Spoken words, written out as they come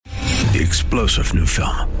the explosive new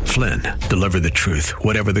film, Flynn, deliver the truth,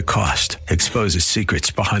 whatever the cost, exposes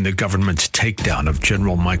secrets behind the government's takedown of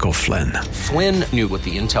General Michael Flynn. Flynn knew what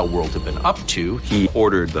the intel world had been up to. He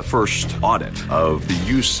ordered the first audit of the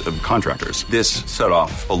use of contractors. This set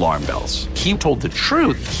off alarm bells. He told the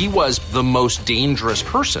truth. He was the most dangerous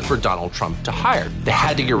person for Donald Trump to hire. They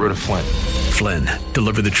had to get rid of Flynn. Flynn,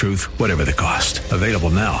 deliver the truth, whatever the cost. Available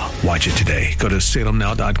now. Watch it today. Go to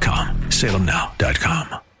salemnow.com.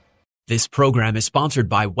 salemnow.com. This program is sponsored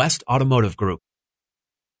by West Automotive Group.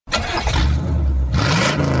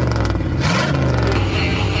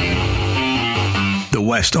 The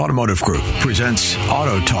West Automotive Group presents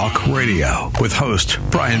Auto Talk Radio with host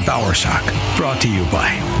Brian Bowersock. Brought to you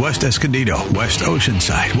by West Escondido, West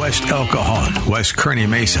Oceanside, West El Cajon, West Kearney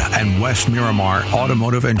Mesa, and West Miramar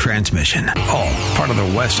Automotive and Transmission. All part of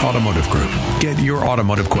the West Automotive Group. Get your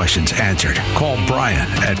automotive questions answered. Call Brian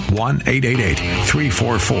at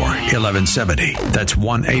 1-888-344-1170. That's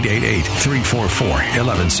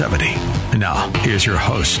 1-888-344-1170. Now, here's your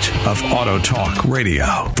host of Auto Talk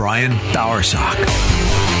Radio, Brian Bowersock.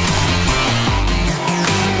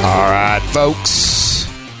 All right, folks.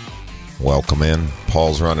 Welcome in.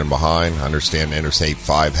 Paul's running behind. I understand Interstate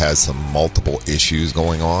 5 has some multiple issues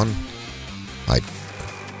going on. I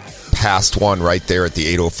passed one right there at the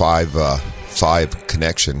 805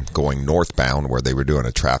 connection going northbound where they were doing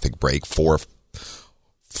a traffic break. Four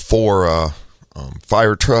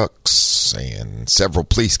fire trucks and several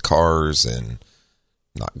police cars and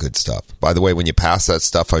not good stuff. By the way, when you pass that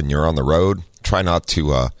stuff and you're on the road, try not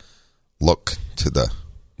to look to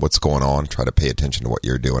what's going on. Try to pay attention to what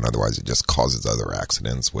you're doing. Otherwise, it just causes other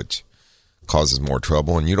accidents, which causes more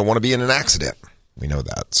trouble. And you don't want to be in an accident. We know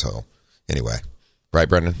that. So, anyway, right,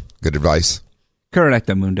 Brendan? Good advice.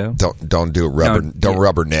 Correcto, Mundo. Don't do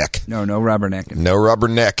rubberneck. No rubbernecking. No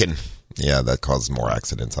rubbernecking. Yeah, that causes more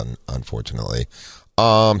accidents, unfortunately.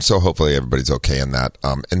 So hopefully everybody's okay in that.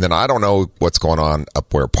 And then I don't know what's going on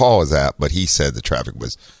up where Paul is at, but he said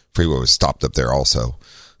the freeway was stopped up there also.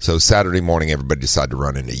 So Saturday morning, everybody decided to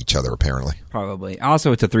run into each other, apparently. Probably.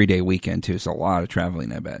 Also, it's a 3-day weekend, too, so a lot of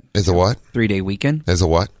traveling, I bet. Is it what? 3-day weekend. Is it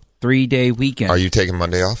what? 3-day weekend. Are you taking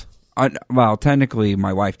Monday off? Well, technically,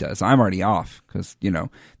 my wife does. I'm already off because,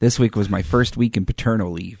 this week was my first week in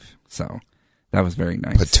paternal leave, so that was very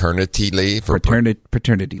nice. Paternity leave? Or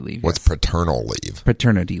paternity leave. What's paternal leave?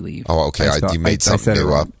 Paternity leave. Oh, okay. You made something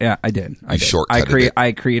new up. Yeah, I did.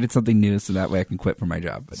 I created something new so that way I can quit from my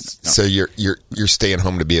job. But no. So you're staying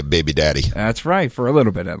home to be a baby daddy? That's right, for a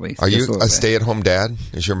little bit at least. Are you a stay-at-home dad?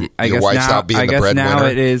 Is your wife's out being the breadwinner? I guess now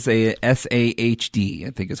it is a SAHD,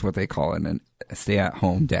 I think is what they call it, a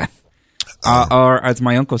stay-at-home dad. Or as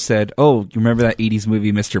my uncle said, "Oh, you remember that '80s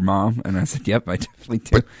movie, Mr. Mom?" And I said, "Yep, I definitely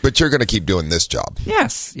do." But you're going to keep doing this job.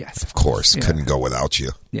 Yes. Of course, yeah. Couldn't go without you.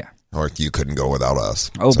 Yeah, or you couldn't go without us.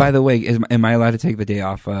 Oh, so. By the way, am I allowed to take the day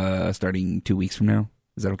off starting 2 weeks from now?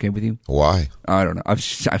 Is that okay with you? Why? I don't know. No,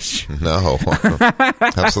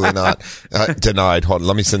 absolutely not. Denied. Hold on,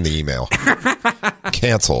 let me send the email.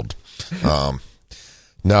 Canceled.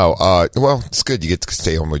 No. Well, it's good. You get to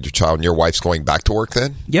stay home with your child, and your wife's going back to work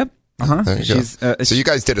then. Yep. So you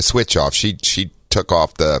guys did a switch off. She took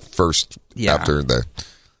off the first after the.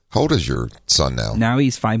 How old is your son now? Now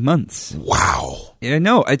he's 5 months. Wow. Yeah,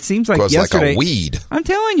 no, it seems like yesterday. Like a weed. I'm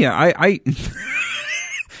telling you, I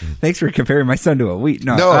thanks for comparing my son to a weed.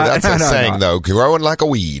 No, that's a saying though. Growing like a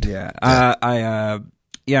weed. Yeah.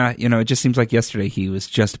 It just seems like yesterday he was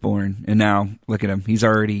just born, and now look at him. He's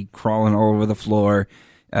already crawling all over the floor.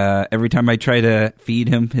 Every time I try to feed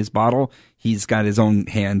him his bottle, he's got his own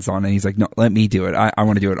hands on it. He's like, "No, let me do it. I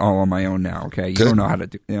want to do it all on my own now." Okay, you don't know how to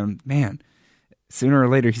do. Man, sooner or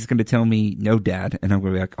later he's going to tell me, "No, Dad," and I'm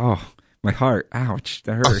going to be like, "Oh, my heart, ouch,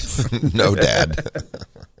 that hurts." No, Dad.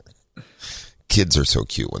 Kids are so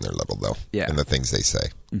cute when they're little, though. Yeah. And the things they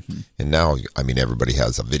say. Mm-hmm. And now, everybody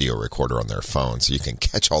has a video recorder on their phone, so you can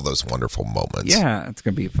catch all those wonderful moments. Yeah, it's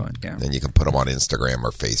going to be fun. Yeah. And you can put them on Instagram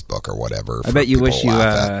or Facebook or whatever. I bet you wish you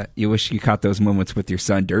caught those moments with your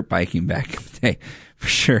son dirt biking back in the day. For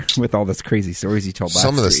sure, with all those crazy stories he told last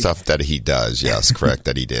Some of the week. stuff that he does, yes, correct,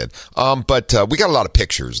 that he did. But we got a lot of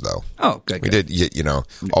pictures, though. Oh, good. We did,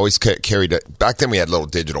 always carried it. Back then we had little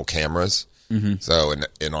digital cameras. Mm-hmm. So,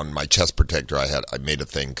 and on my chest protector, I made a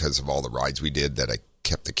thing because of all the rides we did that I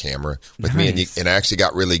kept the camera with me, and I actually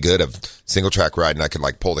got really good of single track riding. I could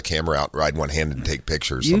pull the camera out, ride one hand, and take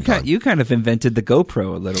pictures. You kind of invented the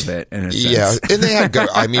GoPro a little bit, in a sense. Yeah, and they had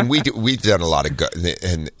we've done a lot of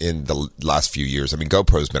in the last few years.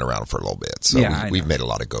 GoPro's been around for a little bit, so we've made a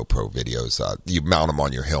lot of GoPro videos. You mount them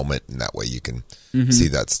on your helmet, and that way you can see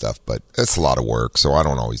that stuff. But it's a lot of work, so I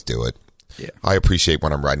don't always do it. I appreciate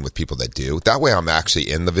when I'm riding with people that do. That way I'm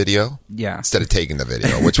actually in the video instead of taking the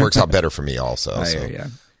video, which works out better for me also.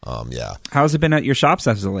 Yeah. How's it been at your shops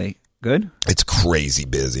as of late? Good? It's crazy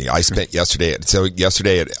busy. I spent yesterday at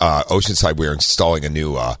Oceanside, we were installing a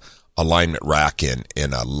new alignment rack in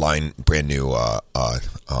a brand new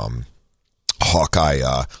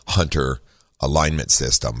Hawkeye Hunter alignment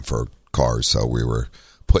system for cars. So we were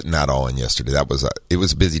putting that all in yesterday. It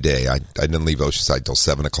was a busy day. I didn't leave Oceanside till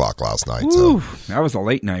 7:00 last night. Ooh, that was a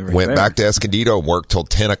late night. Went back to Escondido and worked till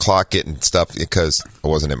 10:00 getting stuff because I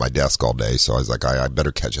wasn't at my desk all day. So I was like, I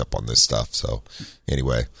better catch up on this stuff. So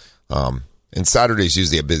anyway, and Saturday's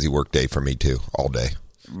usually a busy work day for me too, all day.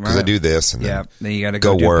 Because I do this and then you got to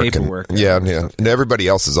go do work paperwork. And everybody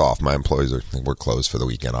else is off. My employees we're closed for the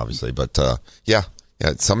weekend, obviously. But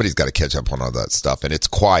somebody's got to catch up on all that stuff, and it's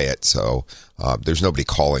quiet, so there's nobody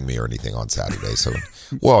calling me or anything on Saturday. So,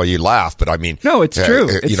 well, you laugh, but I mean, no, it's true.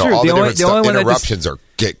 It's true. All the different interruptions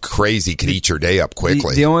get crazy, can eat your day up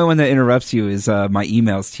quickly. The only one that interrupts you is my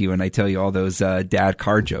emails to you, and I tell you all those dad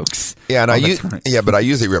car jokes. Yeah, and but I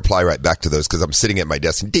usually reply right back to those because I'm sitting at my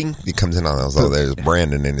desk and ding, he comes in on those. Oh, there's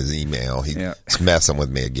Brandon in his email. He's messing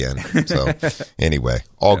with me again. So anyway,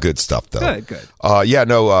 all good stuff though.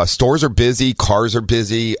 Good. Stores are busy, cars are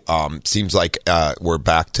busy. Seems like we're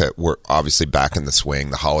obviously back in the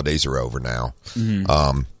swing. The holidays are over now.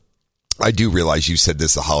 Mm-hmm. I do realize you said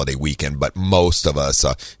this is a holiday weekend, but most of us,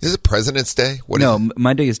 is it President's Day?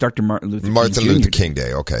 Monday is Dr. Martin Luther King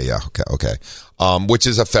Day. Okay, yeah, okay. Which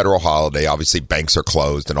is a federal holiday. Obviously, banks are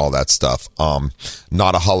closed and all that stuff.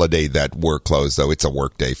 Not a holiday that we're closed, though. It's a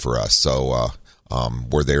work day for us. So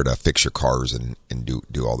we're there to fix your cars and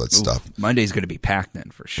do all that stuff. Monday's going to be packed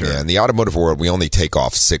then, for sure. Yeah, in the automotive world, we only take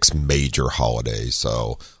off 6 major holidays.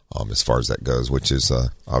 So as far as that goes, which is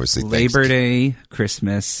obviously Labor Day,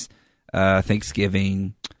 Christmas,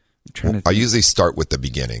 Thanksgiving. I usually start with the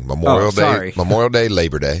beginning. Memorial Day,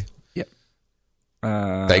 Labor Day. Yep.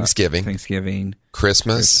 Thanksgiving,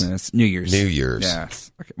 Christmas, New Year's.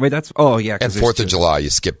 Yes. Okay. Wait, that's and 4th of July. You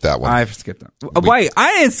skipped that one. I've skipped that. Wait,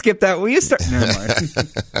 I didn't skip that. Will you start? Never mind.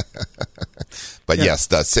 But yes,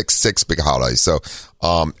 the six big holidays. So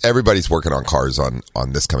everybody's working on cars on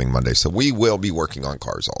this coming Monday. So we will be working on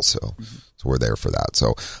cars also. Mm-hmm. So we're there for that.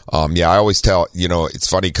 So, I always tell, it's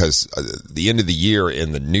funny because the end of the year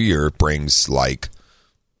and the new year brings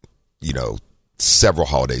several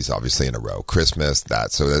holidays obviously in a row, Christmas,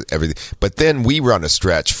 everything. But then we run a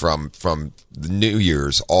stretch from the New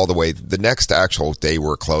Year's all the way. The next actual day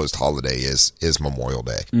we're closed holiday is Memorial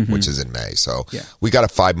Day, mm-hmm. which is in May. So we got a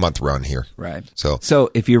 5-month run here. Right. So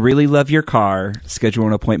if you really love your car, schedule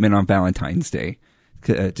an appointment on Valentine's Day.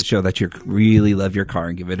 To show that you really love your car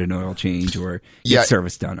and give it an oil change or get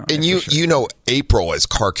service done on it. And April is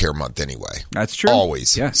car care month anyway. That's true.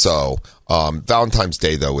 Always. Yeah. So Valentine's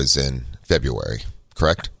Day, though, is in February,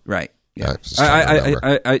 correct? Right. Yeah.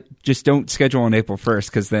 I just don't schedule on April 1st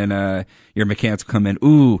because then your mechanics will come in.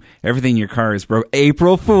 Ooh, everything in your car is broke.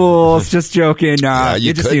 April Fools. Just joking. Nah,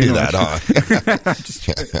 you just could do that, huh?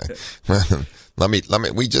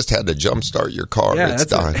 We just had to jumpstart your car. Yeah, it's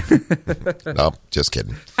done. No, just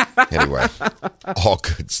kidding. Anyway, all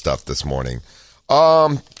good stuff this morning.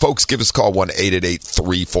 Folks, give us a call,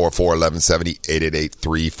 1-888-344-1170,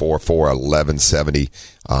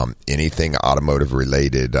 888-344-1170. Anything automotive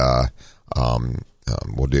related,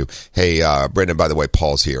 we'll do. Hey, Brendan, by the way,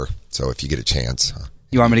 Paul's here. So if you get a chance.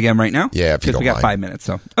 You want me to get him right now? Yeah, if you don't mind. We got 5 minutes,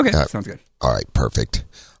 so. Okay, sounds good. All right, perfect.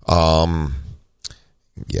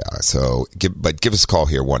 So give us a call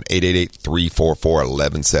here,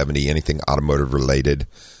 1-888-344-1170, anything automotive related,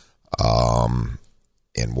 and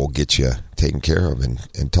we'll get you taken care of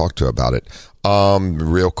and talk to about it.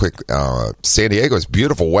 Real quick, San Diego is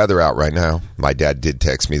beautiful weather out right now. My dad did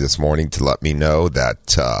text me this morning to let me know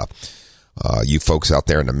that you folks out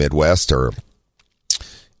there in the Midwest are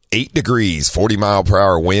 8 degrees,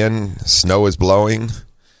 40-mile-per-hour wind, snow is blowing.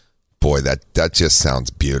 Boy, that just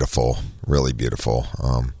sounds beautiful, really beautiful.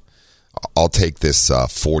 I'll take this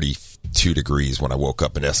 42 degrees when I woke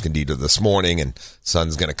up in Escondido this morning, and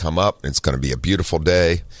sun's going to come up. It's going to be a beautiful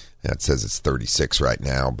day. It says it's 36 right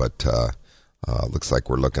now, but looks like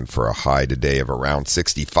we're looking for a high today of around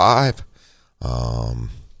 65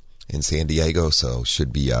 in San Diego, so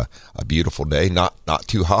should be a beautiful day. Not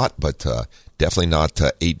too hot, but definitely not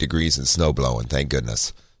 8 degrees and snow blowing, thank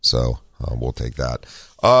goodness. So we'll take that.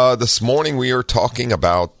 This morning we are talking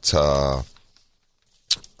about,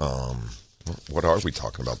 what are we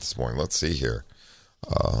talking about this morning? Let's see here.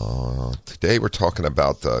 Today we're talking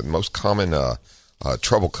about the most common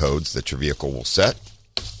trouble codes that your vehicle will set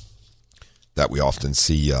that we often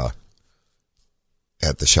see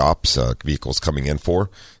at the shops, vehicles coming in for.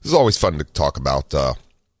 This is always fun to talk about,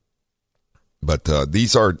 but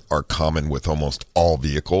these are common with almost all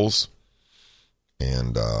vehicles,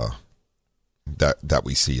 and that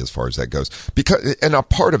we see as far as that goes. And a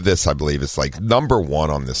part of this, I believe, is like number one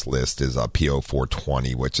on this list is PO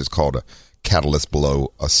 420, which is called a catalyst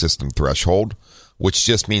below a system threshold, which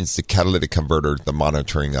just means the catalytic converter, the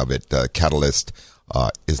monitoring of it, the catalyst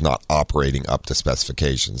is not operating up to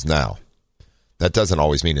specifications. Now, that doesn't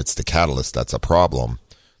always mean it's the catalyst that's a problem.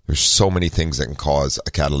 There's so many things that can cause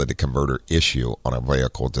a catalytic converter issue on a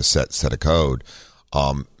vehicle to set a code.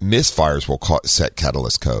 Misfires will set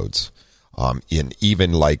catalyst codes. In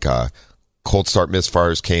even like cold start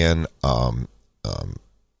misfires can,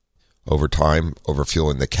 over time,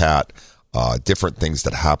 overfueling the cat, different things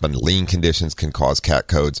that happen. Lean conditions can cause cat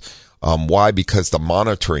codes. Why? Because the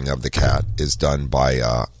monitoring of the cat is done by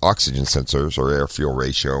oxygen sensors or air fuel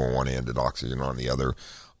ratio on one end and oxygen on the other.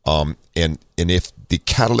 And if the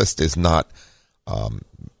catalyst is not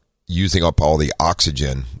using up all the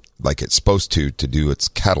oxygen like it's supposed to do its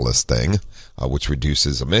catalyst thing, which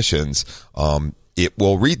reduces emissions, it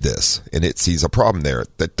will read this and it sees a problem there.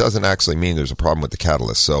 That doesn't actually mean there's a problem with the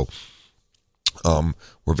catalyst. So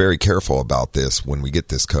we're very careful about this when we get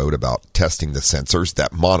this code about testing the sensors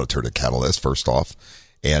that monitor the catalyst, first off,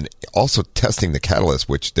 and also testing the catalyst,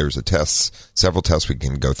 which there's several tests we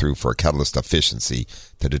can go through for catalyst efficiency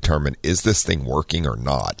to determine is this thing working or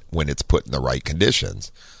not when it's put in the right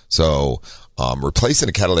conditions. So replacing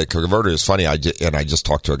a catalytic converter is funny. I just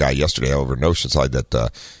talked to a guy yesterday over in Oceanside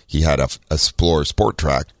that he had a Explorer Sport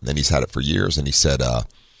Track, and he's had it for years, and he said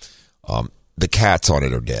the cats on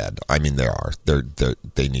it are dead. I mean,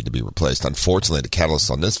 they need to be replaced. Unfortunately, the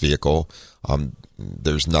catalyst on this vehicle,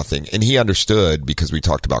 there's nothing. And he understood because we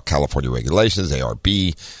talked about California regulations,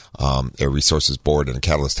 ARB, Air Resources Board, and a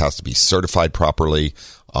catalyst has to be certified properly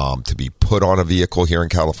to be put on a vehicle here in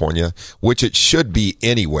California, which it should be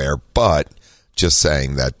anywhere, but just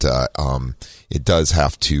saying that it does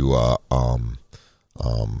have to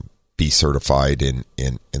be certified in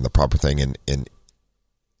the proper thing. And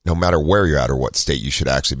no matter where you're at or what state, you should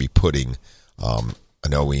actually be putting an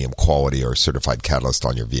OEM quality or certified catalyst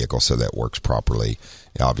on your vehicle so that it works properly,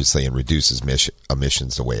 obviously, and reduces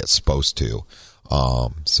emissions the way it's supposed to.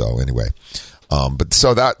 So anyway,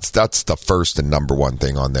 so that's the first and number one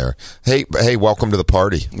thing on there. Hey, welcome to the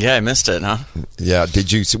party. Yeah, I missed it, huh? Yeah,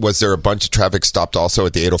 was there a bunch of traffic stopped also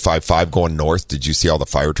at the 8055 going north? Did you see all the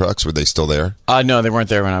fire trucks? Were they still there? No, they weren't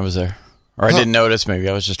there when I was there. Or I didn't notice. Maybe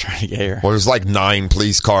I was just trying to get here. Well, there's like 9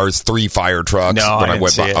 police cars, 3 fire trucks. No, when I didn't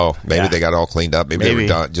went see by. it. Oh, maybe Yeah. they got all cleaned up. Maybe they were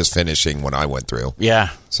done, just finishing when I went through.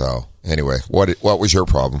 Yeah. So anyway, what was your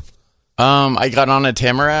problem? I got on a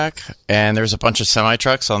Tamarack, and there was a bunch of semi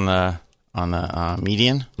trucks on the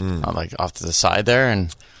median, like off to the side there,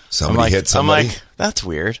 and Somebody hit somebody. I'm like, that's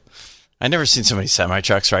weird. I never seen so many semi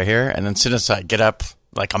trucks right here. And then as soon as I get up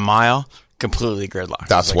like a mile, completely gridlocked.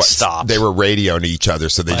 That's what stopped. They were radioing each other,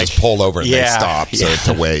 so they just pulled over and they stopped.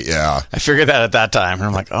 So to wait, yeah. I figured that at that time, and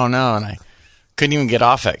I'm like, oh no, and I couldn't even get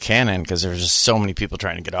off at Cannon because there was just so many people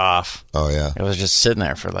trying to get off. Oh yeah. It was just sitting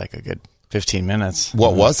there for like a good 15 minutes.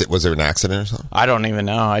 What was it? Was there an accident or something? I don't even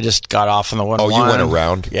know. I just got off on the 1-1. Oh, you went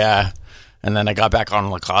around? Yeah. And then I got back on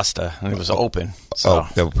La Costa, and it was open. So.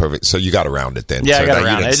 Oh, perfect. So you got around it then? Yeah, so I got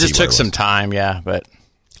around it. It just took was. some time, yeah, but...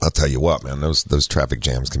 I'll tell you what, man, those traffic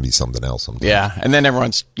jams can be something else sometimes. Yeah, and then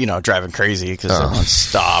everyone's, driving crazy because everyone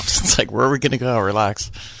stopped. It's like, where are we going to go? Relax.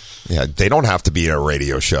 Yeah, they don't have to be at a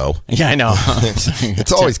radio show. Yeah, I know.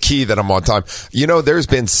 It's always key that I'm on time. There's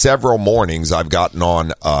been several mornings I've gotten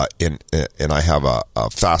on and I have a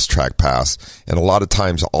fast track pass, and a lot of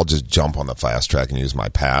times I'll just jump on the fast track and use my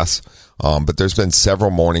pass. But there's been several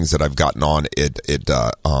mornings that I've gotten on it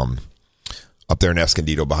up there in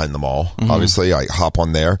Escondido behind the mall. Mm-hmm. Obviously, I hop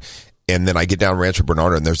on there, and then I get down Rancho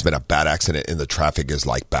Bernardo, and there's been a bad accident, and the traffic is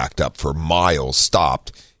like backed up for miles,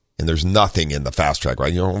 stopped, and there's nothing in the fast track,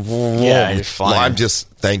 right? Yeah, you're flying. I'm just,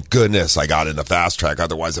 thank goodness I got in the fast track.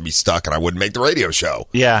 Otherwise, I'd be stuck, and I wouldn't make the radio show.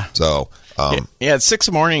 Yeah. So, it's 6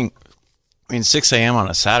 a.m. 6 a.m. on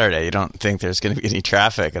a Saturday, you don't think there's going to be any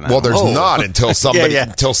traffic. And then, there's not until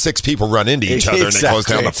until 6 people run into each other Exactly. and it goes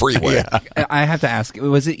down the freeway. Yeah. I have to ask,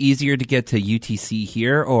 was it easier to get to UTC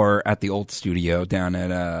here or at the old studio down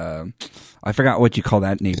at, I forgot what you call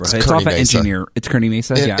that neighborhood. It's off at Engineer. It's Kearney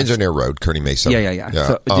Mesa? Yeah. Engineer Road, Kearney Mesa. Yeah.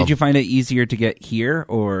 So did you find it easier to get here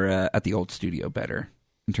or at the old studio better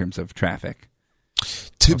in terms of traffic?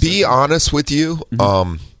 To be honest with you,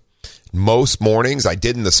 most mornings, I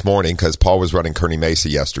didn't this morning because Paul was running Kearney Mesa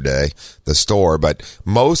yesterday, the store, but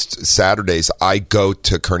most Saturdays I go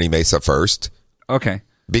to Kearney Mesa first. Okay.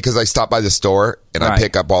 because I stop by the store and I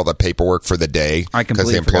pick up all the paperwork for the day because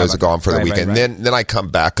the employees are gone for the weekend. Then I come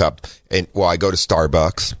back up and, I go to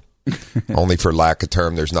Starbucks. Only for lack of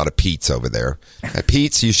term, there's not a Pete's over there. At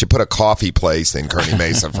Pete's, you should put a coffee place in Kearny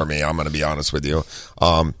Mesa for me. I'm going to be honest with you.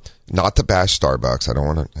 Not to bash Starbucks. I don't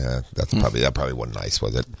want to. That probably wasn't nice,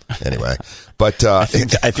 was it? Anyway, but I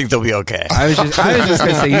think they'll be okay. I was just going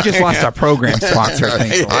to say you just lost our program sponsor.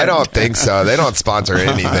 I don't think so. They don't sponsor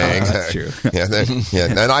anything. That's true.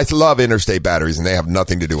 And I love Interstate Batteries, and they have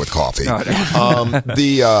nothing to do with coffee.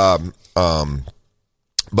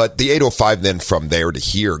 But the 805 then from there to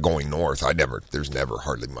here going north, there's never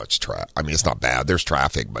hardly much traffic. I mean, it's not bad. There's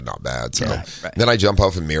traffic, but not bad. So then I jump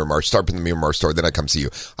off in Miramar, start in the Miramar store, then I come see you.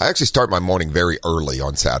 I actually start my morning very early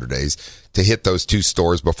on Saturdays to hit those 2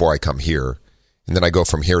 stores before I come here. And then I go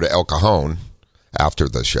from here to El Cajon after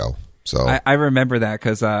the show. So I remember that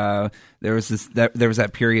because there was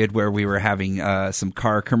that period where we were having some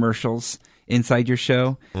car commercials inside your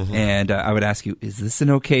show, and I would ask you, is this an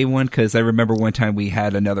okay one? Because I remember one time we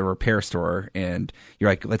had another repair store, and you're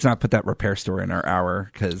like, let's not put that repair store in our hour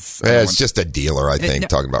because it's just a dealer, I think,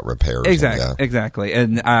 talking about repairs. Exactly.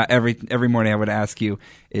 And every morning I would ask you,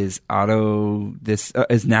 is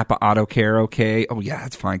Napa Auto Care okay? Oh yeah,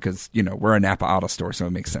 that's fine because we're a Napa Auto store, so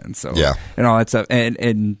it makes sense. So and all that stuff,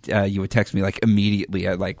 and you would text me like immediately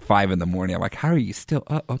at like 5 a.m. I'm like, how are you still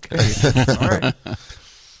up? Okay, all right.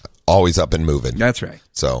 Always up and moving. That's right.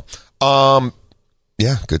 So,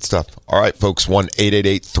 good stuff. All right, folks,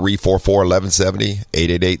 1-888-344-1170,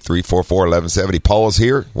 888-344-1170. Paul is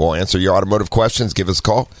here. We'll answer your automotive questions. Give us a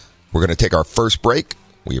call. We're going to take our first break.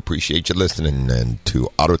 We appreciate you listening to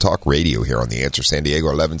Auto Talk Radio here on The Answer San Diego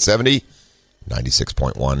 1170,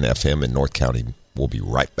 96.1 FM in North County. We'll be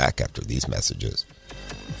right back after these messages.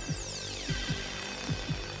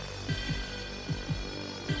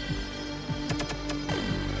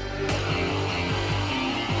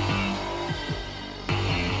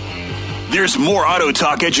 There's more Auto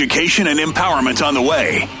Talk education and empowerment on the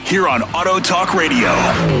way here on Auto Talk Radio.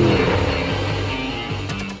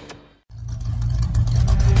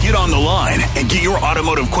 Get on the line and get your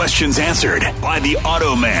automotive questions answered by the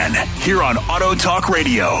Auto Man here on Auto Talk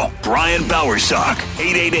Radio. Brian Bowersock,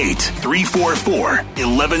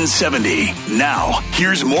 888-344-1170. Now,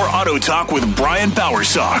 here's more Auto Talk with Brian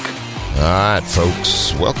Bowersock. All right,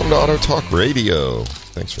 folks. Welcome to Auto Talk Radio.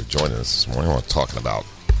 Thanks for joining us this morning. We're talking about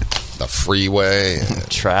the freeway and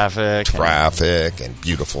traffic and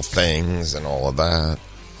beautiful things and all of that.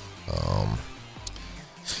 I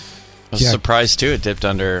was surprised too. It dipped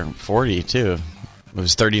under 40 too. It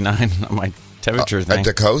was 39 on my temperature thing. At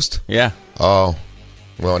the coast? Yeah. Oh,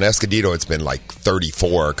 well, in Escondido it's been like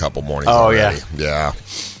 34 a couple mornings already. Yeah.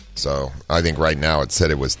 So I think right now it said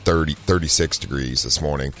it was 36 degrees this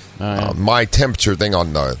morning. My temperature thing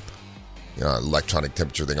on the electronic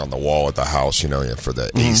temperature thing on the wall at the house, for the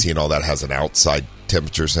AC and all that has an outside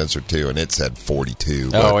temperature sensor too, and it said 42.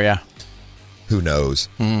 Oh, yeah. Who knows?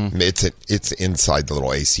 It's inside the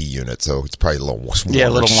little AC unit, so it's probably a little more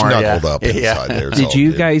snuggled up inside there. Did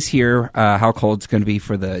you guys hear how cold it's going to be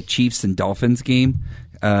for the Chiefs and Dolphins game?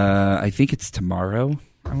 I think it's tomorrow,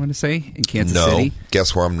 I want to say, in Kansas City. No.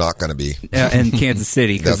 Guess where I'm not going to be? In Kansas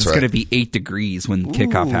City, because it's going to be 8 degrees when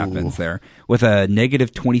kickoff happens there, with a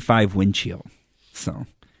negative 25 wind chill. So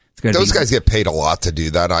it's going to Those guys get paid a lot to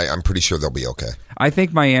do that. I'm pretty sure they'll be okay. I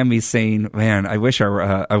think Miami's saying, man, I wish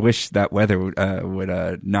that weather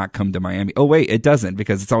would not come to Miami. Oh, wait, it doesn't,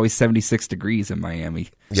 because it's always 76 degrees in Miami.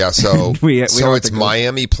 Yeah, so so it's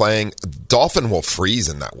Miami playing. Dolphin will freeze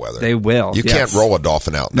in that weather. They will. You can't roll a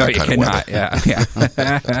dolphin out in that kind of weather. Yeah.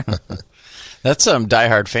 That's some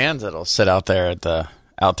diehard fans that'll sit out there and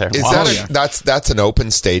watch. That's an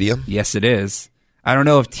open stadium? Yes, it is. I don't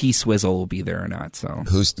know if T Swizzle will be there or not. So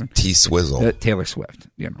who's T Swizzle? Taylor Swift.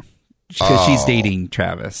 Because she's dating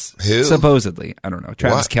Travis. Who? Supposedly. I don't know.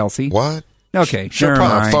 Travis Kelce. What? Okay.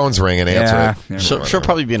 Phone's ringing. Answer it. She'll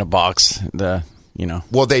probably be in a box.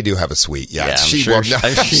 Well, they do have a suite. Yeah, she's not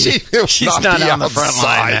on the front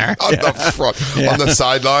line there. On the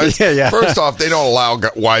sidelines. Yeah. First off, they don't allow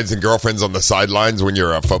wives and girlfriends on the sidelines when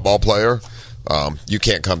you're a football player. You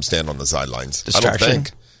can't come stand on the sidelines. Distraction? I don't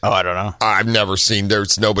think. Oh, I don't know. I've never seen.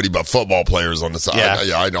 There's nobody but football players on the side.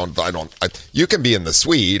 Yeah. I don't. You can be in the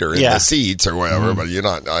suite or in the seats or whatever, but you're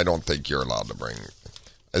not. I don't think you're allowed to bring.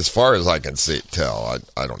 As far as I can tell,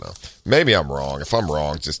 I don't know. Maybe I'm wrong. If I'm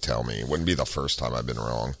wrong, just tell me. It wouldn't be the first time I've been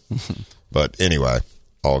wrong. But anyway,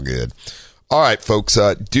 all good. All right, folks.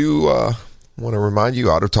 Do want to remind you,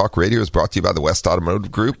 Auto Talk Radio is brought to you by the West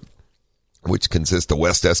Automotive Group, which consists of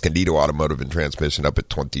West Escondido Automotive and Transmission up at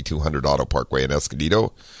 2200 Auto Parkway in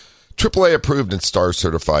Escondido. AAA approved and star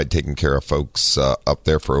certified, taking care of folks up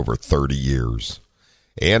there for over 30 years.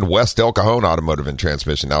 And West El Cajon Automotive and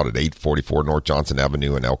Transmission out at 844 North Johnson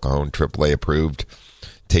Avenue in El Cajon, AAA approved,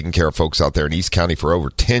 taking care of folks out there in East County for over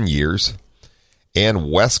 10 years.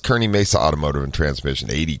 And West Kearny Mesa Automotive and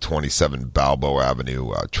Transmission, 8027 Balboa Avenue,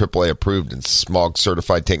 AAA approved and smog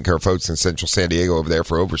certified, taking care of folks in Central San Diego over there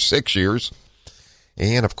for over 6 years.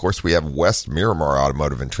 And, of course, we have West Miramar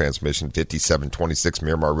Automotive and Transmission, 5726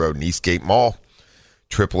 Miramar Road in Eastgate Mall,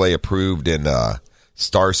 AAA approved and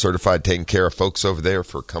star certified, taking care of folks over there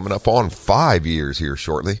for coming up on 5 years here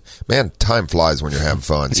shortly. Man, time flies when you're having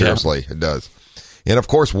fun. Seriously, It does. And, of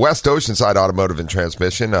course, West Oceanside Automotive and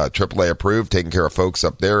Transmission, AAA approved, taking care of folks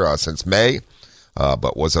up there since May,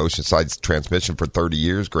 but was Oceanside's Transmission for 30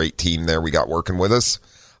 years. Great team there we got working with us.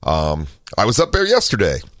 I was up there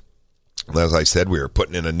yesterday. As I said, we were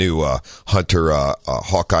putting in a new Hunter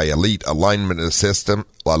Hawkeye Elite alignment system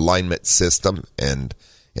and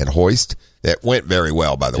hoist. It went very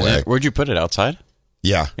well, by the way. Where'd you put it? Outside?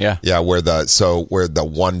 Yeah. Where the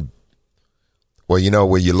one, well,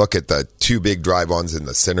 where you look at the two big drive-ons in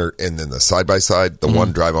the center and then the side-by-side, the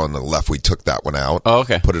one drive-on on the left, we took that one out. Oh,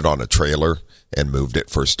 okay. Put it on a trailer and moved it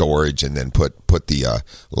for storage and then put the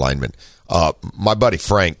alignment. My buddy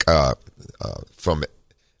Frank from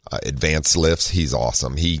Advanced Lifts, he's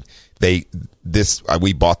awesome. We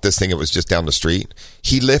bought this thing, it was just down the street.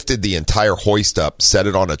 He lifted the entire hoist up, set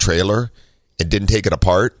it on a trailer, and didn't take it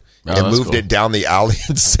apart, and moved it down the alley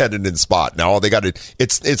and set it in spot. Now all they got to,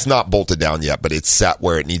 it's not bolted down yet, but it's sat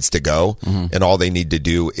where it needs to go, and all they need to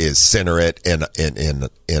do is center it and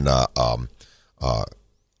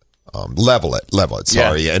level it,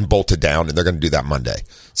 and bolt it down, and they're going to do that Monday.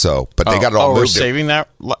 So, but they got it all moved. We're saving that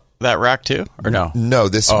rack too, or no? No,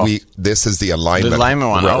 this is the alignment. The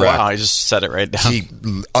alignment one. Rack. Oh wow! I just set it right down. He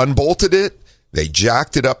unbolted it. They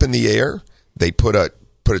jacked it up in the air. They put a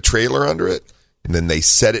trailer under it, and then they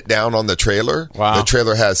set it down on the trailer. Wow! The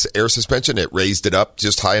trailer has air suspension. It raised it up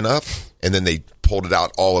just high enough, and then they pulled it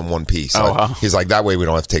out all in one piece. He's like, that way we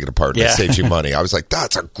don't have to take it apart. And it saves you money. I was like,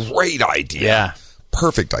 that's a great idea. Yeah,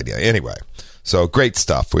 perfect idea. Anyway, so great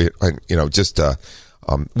stuff. We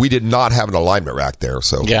we did not have an alignment rack there,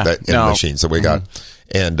 machine. So we got,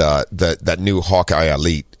 and that new Hawkeye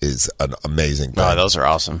Elite is an amazing thing. Oh, those are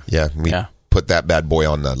awesome. Yeah, we put that bad boy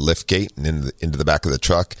on the lift gate and into the back of the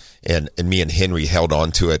truck, and me and Henry held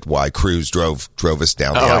on to it while Cruz drove us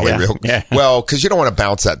down the alley. Well, because you don't want to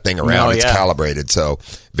bounce that thing around. It's calibrated, so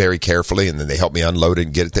very carefully, and then they helped me unload it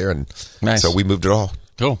and get it there, and so we moved it all.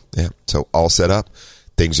 Cool. Yeah, so all set up.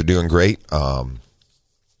 Things are doing great.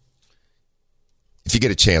 If you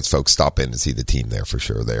get a chance, folks, stop in and see the team there for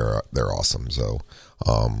sure. They're awesome. So,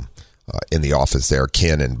 in the office there,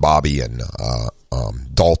 Ken and Bobby and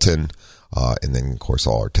Dalton, and then of course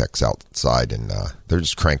all our techs outside, and they're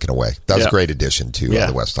just cranking away. That was a great addition to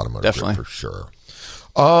the West Automotive Group for sure.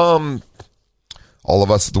 All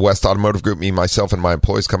of us at the West Automotive Group, me, myself, and my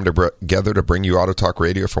employees come together to bring you Auto Talk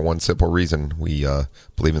Radio for one simple reason. We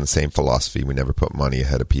believe in the same philosophy. We never put money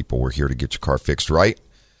ahead of people. We're here to get your car fixed right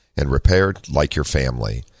and repaired like your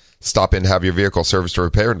family. Stop in, have your vehicle serviced or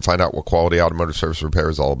repaired, and find out what quality automotive service repair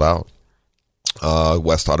is all about.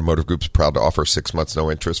 West Automotive Group is proud to offer 6 months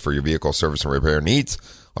no interest for your vehicle service and repair needs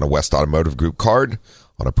on a West Automotive Group card.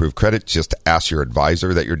 On approved credit, just ask your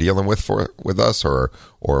advisor that you're dealing with us or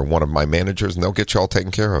one of my managers, and they'll get you all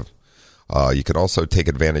taken care of. You can also take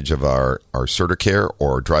advantage of our CertiCare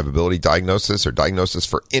or drivability diagnosis or diagnosis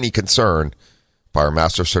for any concern by our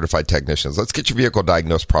master certified technicians. Let's get your vehicle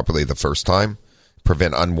diagnosed properly the first time.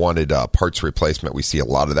 Prevent unwanted parts replacement. We see a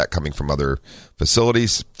lot of that coming from other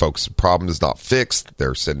facilities. Folks' problem is not fixed.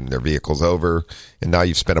 They're sending their vehicles over, and now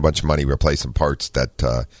you've spent a bunch of money replacing parts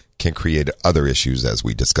that can create other issues, as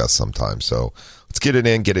we discuss sometimes. So let's get it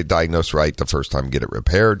in, get it diagnosed right the first time, get it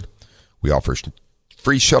repaired. We offer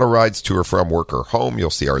free shuttle rides to or from work or home.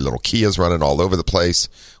 You'll see our little Kias running all over the place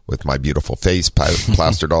with my beautiful face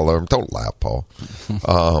plastered all over them. Don't laugh, Paul.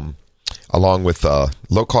 Along with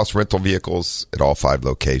low-cost rental vehicles at all 5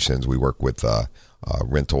 locations. We work with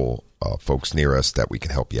rental folks near us that we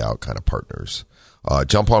can help you out, kind of partners.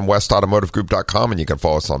 Jump on westautomotivegroup.com, and you can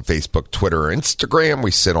follow us on Facebook, Twitter, or Instagram.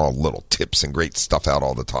 We send all little tips and great stuff out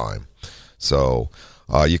all the time. So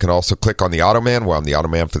you can also click on the Automan. We're on the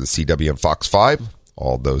Automan for the CW and Fox 5.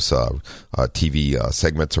 All those TV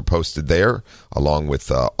segments are posted there, along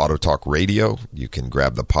with Auto Talk Radio. You can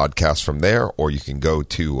grab the podcast from there, or you can go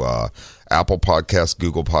to Apple Podcasts,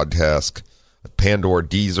 Google Podcasts, Pandora,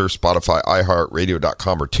 Deezer, Spotify,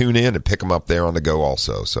 iHeartRadio.com, or TuneIn and pick them up there on the go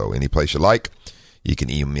also. So any place you like. You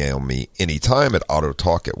can email me anytime at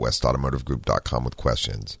autotalk@westautomotivegroup.com with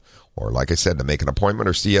questions. Or like I said, to make an appointment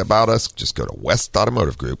or see about us, just go to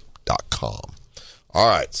westautomotivegroup.com. All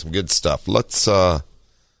right, some good stuff. Let's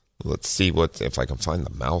see if I can find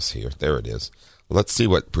the mouse here. There it is. Let's see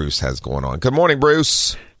what Bruce has going on. Good morning,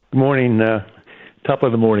 Bruce. Good morning. Top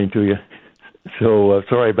of the morning to you. So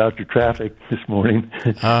sorry about your traffic this morning.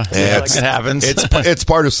 It happens. It's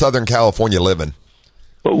part of Southern California living.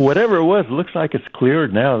 But whatever it was, it looks like it's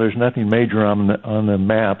cleared now. There's nothing major on the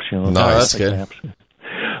maps. Nice. That's good. Maps.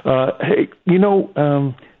 Hey,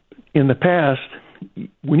 in the past,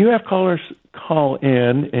 when you have callers call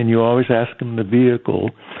in and you always ask them the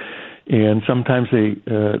vehicle, and sometimes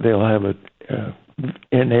they'll have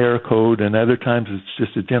an error code, and other times it's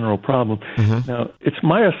just a general problem. Mm-hmm. Now, it's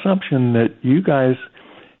my assumption that you guys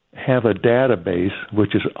have a database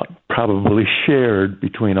which is probably shared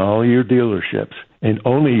between all your dealerships and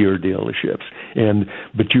only your dealerships,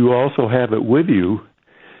 but you also have it with you,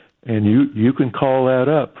 and you can call that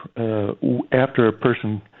up after a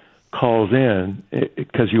person calls in,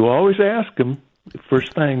 because you always ask them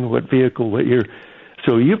first thing what vehicle, what year.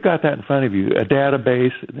 So you've got that in front of you, a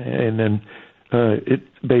database, and then it's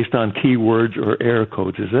based on keywords or error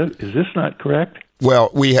codes. Is this not correct?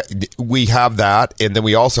 Well, we have that, and then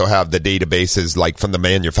we also have the databases like from the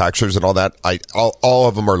manufacturers and all that. All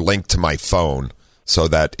of them are linked to my phone, so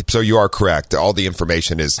you are correct. All the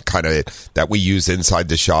information is kind of that we use inside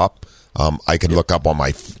the shop. I can look up on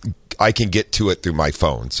I can get to it through my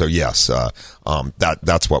phone. So yes,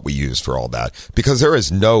 that's what we use for all that, because there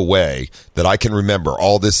is no way that I can remember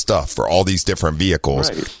all this stuff for all these different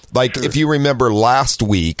vehicles. Right. Like if you remember last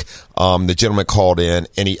week, the gentleman called in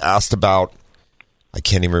and he asked about, I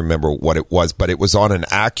can't even remember what it was, but it was on an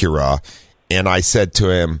Acura. And I said to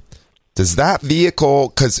him, does that vehicle,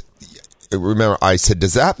 because remember I said,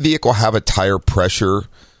 does that vehicle have a tire pressure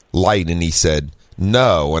light? And he said,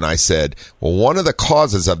 no. And I said, well, one of the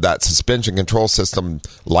causes of that suspension control system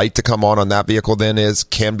light to come on that vehicle then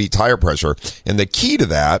can be tire pressure. And the key to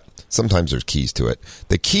that, sometimes there's keys to it.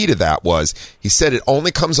 The key to that was, he said it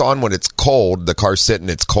only comes on when it's cold. The car's sitting,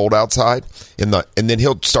 it's cold outside, and then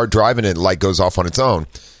he'll start driving and the light goes off on its own,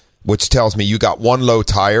 which tells me you got one low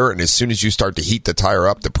tire, and as soon as you start to heat the tire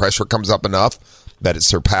up, the pressure comes up enough that it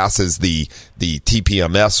surpasses the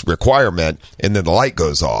TPMS requirement, and then the light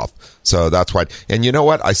goes off. So that's why. And you know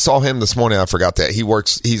what? I saw him this morning. I forgot that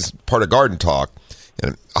he's part of Garden Talk,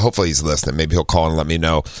 and hopefully he's listening. Maybe he'll call and let me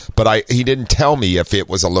know. But he didn't tell me if it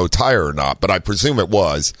was a low tire or not, but I presume it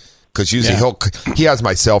was, because usually he has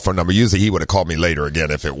my cell phone number. Usually he would have called me later again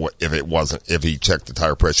if he checked the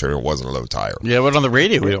tire pressure and it wasn't a low tire. Yeah, but on the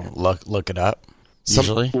radio we don't look it up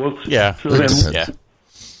usually.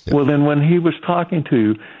 Well, then when he was talking to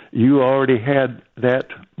you, you already had that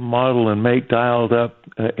model and make dialed up,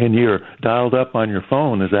 and you're dialed up on your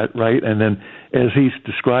phone. Is that right? And then as he's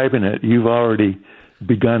describing it, you've already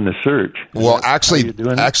begun the search. Well, actually,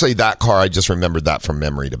 that car, I just remembered that from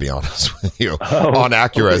memory, to be honest with you, on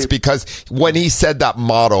Acura. Okay. Because when he said that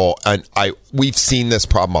model, and we've seen this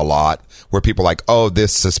problem a lot, where people are like, oh,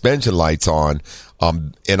 this suspension light's on, and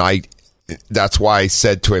that's why I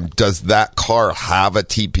said to him, does that car have a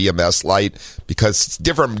TPMS light? Because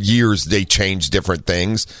different years, they change different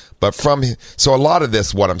things. But so a lot of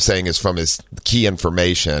this, what I'm saying is from his key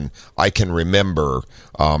information, I can remember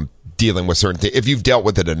dealing with certain things. If you've dealt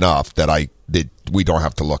with it enough that we don't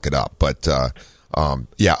have to look it up. But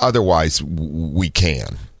otherwise we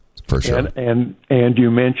can. For sure. And you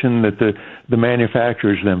mentioned that the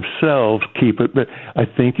manufacturers themselves keep it, but I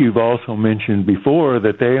think you've also mentioned before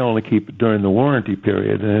that they only keep it during the warranty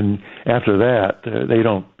period, and after that, they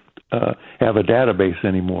don't have a database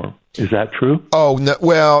anymore. Is that true? Oh, no,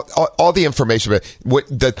 well, all the information,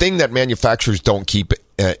 the thing that manufacturers don't keep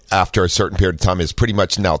after a certain period of time is pretty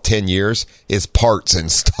much now 10 years, is parts in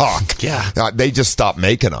stock. Yeah. They just stopped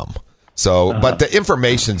making them. So, but the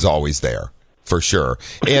information's always there. For sure.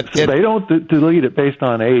 And they don't delete it based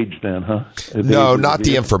on age then, huh? No, not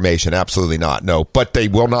the information. Absolutely not. No, but they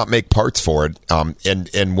will not make parts for it.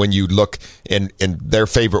 And when you look, and their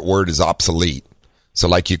favorite word is obsolete. So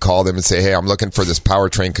like you call them and say, hey, I'm looking for this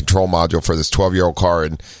powertrain control module for this 12-year-old car.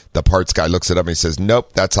 And the parts guy looks it up and he says,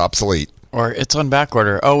 nope, that's obsolete. Or it's on back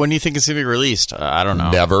order. Oh, when do you think it's going to be released? I don't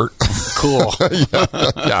know. Never. Cool.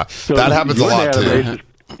 yeah. So that happens a lot too.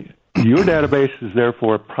 Your database is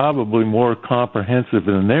therefore probably more comprehensive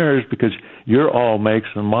than theirs, because you're all makes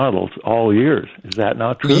and models all years. Is that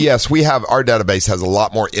not true? Yes, our database has a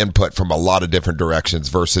lot more input from a lot of different directions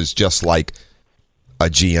versus just like a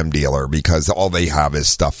GM dealer, because all they have is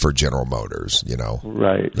stuff for General Motors,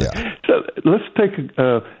 Right. Yeah. So let's take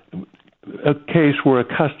a case where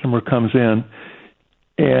a customer comes in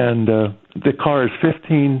and the car is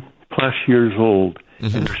 15 plus years old,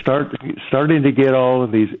 and they're starting to get all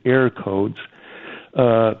of these error codes,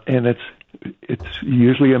 and it's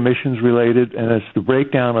usually emissions related, and it's the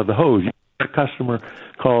breakdown of the hose. A customer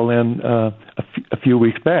call in a few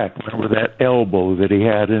weeks back. Remember that elbow that he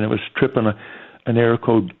had, and it was tripping an error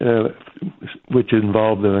code, which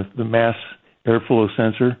involved the mass airflow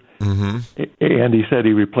sensor. And he said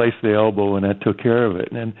he replaced the elbow, and that took care of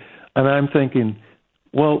it. And I'm thinking,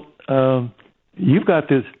 well, you've got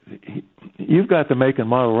the make and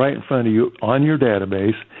model right in front of you on your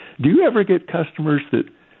database. Do you ever get customers that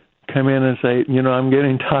come in and say, I'm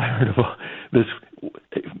getting tired of this?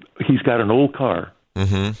 He's got an old car.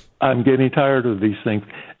 I'm getting tired of these things.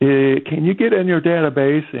 Can you get in your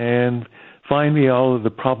database and find me all of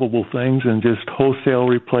the probable things and just wholesale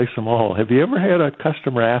replace them all? Have you ever had a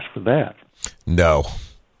customer ask for that? No.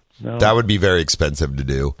 That would be very expensive to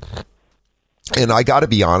do. And I got to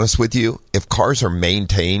be honest with you, if cars are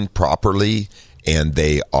maintained properly and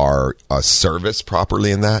they are serviced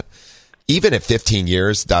properly in that, even at 15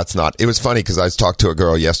 years, that's not. It was funny because I was talking to a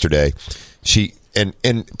girl yesterday.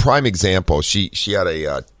 And prime example, she had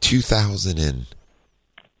a 2000 and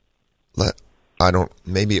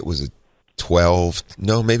maybe it was a 12.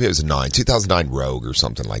 No, maybe it was a 2009 Rogue or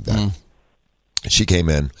something like that. She came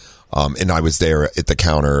in, and I was there at the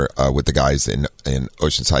counter with the guys in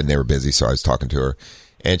Oceanside, and they were busy, so I was talking to her.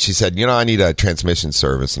 And she said, I need a transmission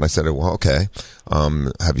service. And I said, well, okay.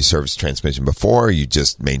 Have you serviced transmission before? Are you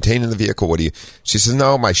just maintaining the vehicle? What do you? She says,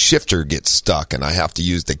 no, my shifter gets stuck and I have to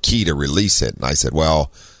use the key to release it. And I said,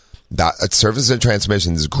 well, that servicing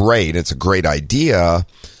transmission is great. It's a great idea,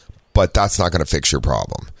 but that's not going to fix your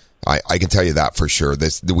problem. I can tell you that for sure.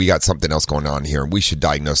 We got something else going on here, and we should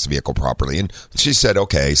diagnose the vehicle properly. And she said,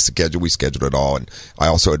 okay, we scheduled it all. And I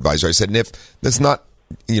also advised her. I said, and if that's not,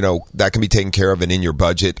 that can be taken care of and in your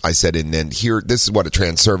budget. I said, and then this is what a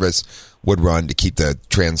trans service would run to keep the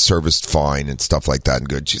trans service fine and stuff like that and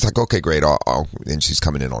good. She's like, okay, great. And she's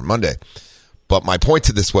coming in on Monday. But my point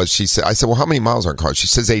to this was, I said, well, how many miles are in cars? She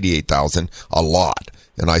says 88,000, a lot.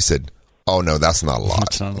 And I said, oh no, that's not a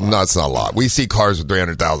lot. That's not a lot. We see cars with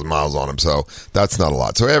 300,000 miles on them, so that's not a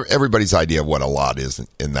lot. So everybody's idea of what a lot is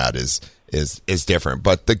in that is different.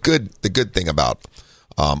 But the good thing about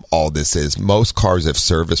all this is most cars, if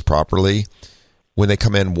serviced properly, when they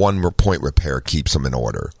come in, 1 point repair keeps them in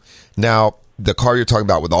order. Now, the car you're talking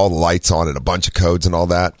about with all the lights on and a bunch of codes and all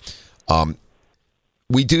that,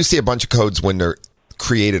 we do see a bunch of codes when they're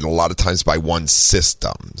created a lot of times by one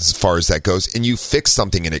system as far as that goes, and you fix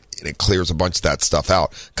something and it clears a bunch of that stuff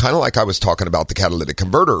out. Kind of like I was talking about the catalytic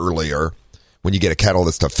converter earlier, when you get a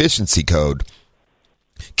catalyst efficiency code,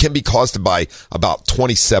 can be caused by about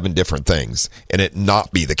 27 different things and it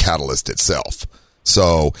not be the catalyst itself.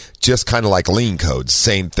 So just kind of like lean codes,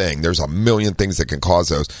 same thing. There's a million things that can cause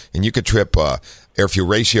those, and you could trip air fuel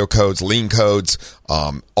ratio codes, lean codes,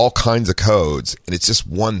 all kinds of codes, and it's just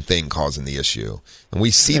one thing causing the issue. And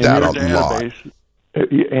we see that a lot.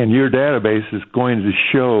 And your database is going to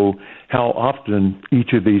show how often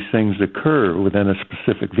each of these things occur within a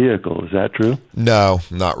specific vehicle. Is that true? No,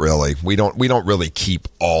 not really. We don't really keep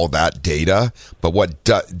all that data. But what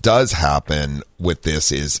does happen with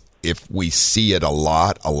this is if we see it a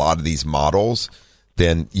lot of these models,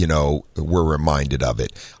 then, we're reminded of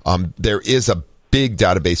it. There is a big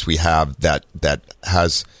database we have that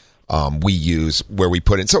has we use where we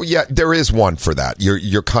put in. So yeah, there is one for that.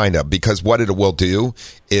 You're kind of, because what it will do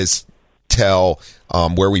is tell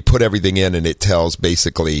where we put everything in, and it tells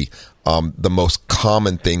basically the most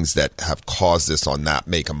common things that have caused this on that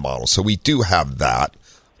make and model. So we do have that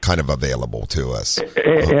kind of available to us.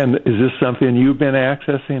 And is this something you've been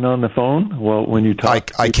accessing on the phone? Well, when you talk,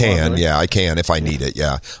 I can if I need it.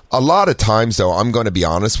 Yeah, a lot of times though, I'm going to be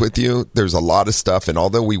honest with you. There's a lot of stuff, and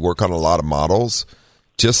although we work on a lot of models,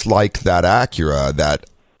 just like that Acura, that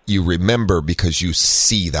you remember because you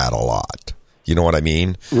see that a lot. You know what I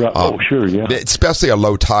mean? Right. Sure, yeah. Especially a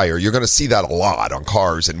low tire. You're going to see that a lot on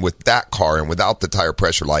cars. And with that car and without the tire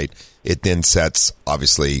pressure light, it then sets,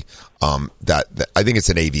 obviously, that I think it's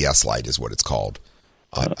an AVS light is what it's called.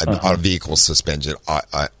 A vehicle suspension,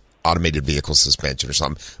 automated vehicle suspension or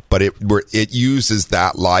something. But it uses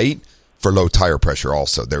that light for low tire pressure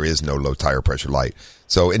also. There is no low tire pressure light.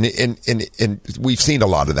 So, and we've seen a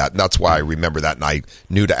lot of that. And that's why I remember that. And I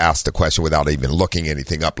knew to ask the question without even looking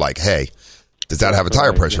anything up, like, hey, does that have a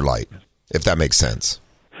tire pressure light? If that makes sense.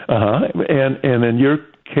 And in your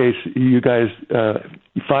case, you guys, 5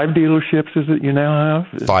 dealerships, is it you now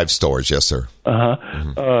have? 5 stores, yes, sir.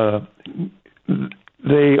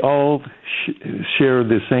 They all share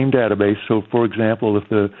the same database. So, for example, if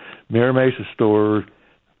the Mira Mesa store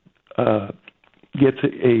gets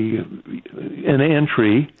an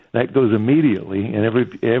entry that goes immediately, and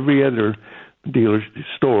every other dealer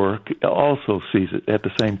store also sees it at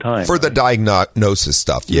the same time. For the diagnosis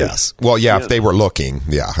stuff, yes. Well, yeah, if they were looking,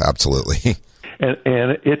 yeah, absolutely.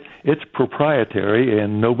 And it's proprietary,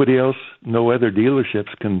 and nobody else, no other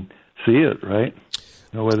dealerships can see it, right?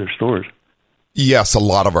 No other stores. Yes, a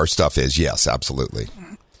lot of our stuff is, yes, absolutely.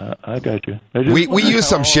 I got you. We use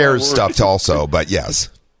some shared stuff also, but yes.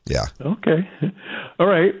 Yeah. Okay. All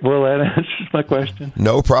right. Well, that answers my question.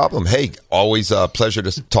 No problem. Hey, always a pleasure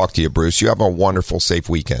to talk to you, Bruce. You have a wonderful, safe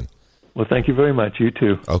weekend. Well, thank you very much. You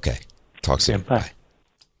too. Okay. Talk soon. Bye.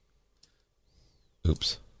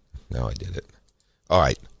 Oops. Now I did it. All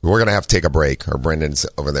right. We're going to have to take a break. Or Brendan's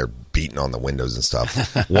over there beating on the windows and stuff.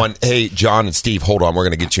 Hey, John and Steve, hold on. We're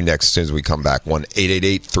going to get you next as soon as we come back.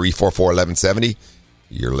 1-888-344-1170.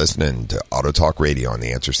 You're listening to Auto Talk Radio on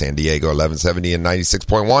The Answer San Diego, 1170 and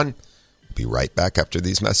 96.1. We'll be right back after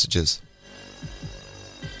these messages.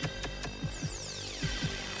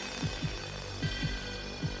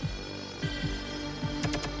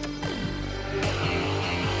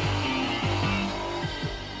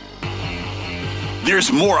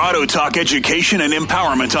 There's more Auto Talk education and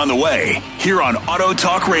empowerment on the way here on Auto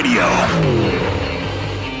Talk Radio.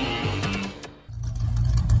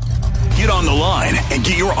 Get on the line and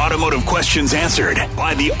get your automotive questions answered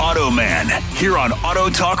by the Auto Man here on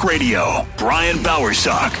Auto Talk Radio. Brian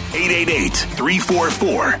Bowersock,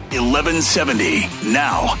 888-344-1170.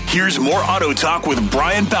 Now, here's more Auto Talk with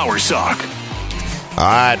Brian Bowersock. All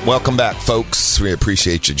right, welcome back, folks. We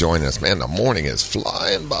appreciate you joining us. Man, the morning is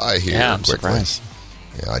flying by here. Yeah, I'm surprised.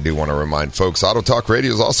 Yeah, I do want to remind folks, Auto Talk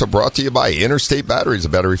Radio is also brought to you by Interstate Batteries, a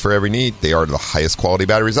battery for every need. They are the highest quality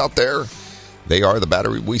batteries out there. They are the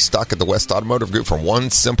battery we stock at the West Automotive Group for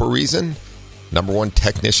one simple reason. Number one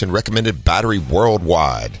technician recommended battery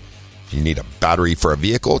worldwide. If you need a battery for a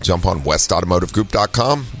vehicle, jump on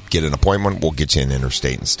westautomotivegroup.com. Get an appointment. We'll get you an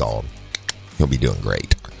Interstate installed. You'll be doing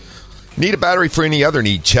great. Need a battery for any other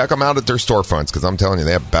need? Check them out at their storefronts, because I'm telling you,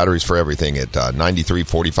 they have batteries for everything at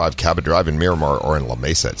 9345 Cabot Drive in Miramar or in La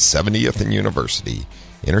Mesa at 70th and University.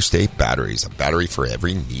 Interstate Batteries, a battery for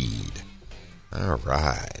every need. All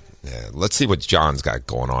right. Yeah, let's see what John's got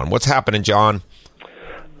going on. What's happening, John?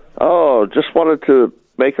 Oh, just wanted to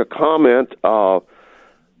make a comment.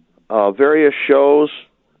 Various shows,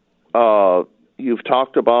 you've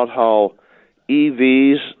talked about how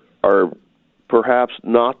EVs are perhaps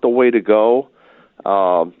not the way to go.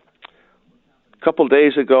 A couple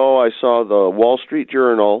days ago, I saw the Wall Street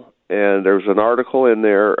Journal, and there's an article in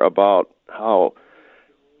there about how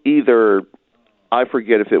either, I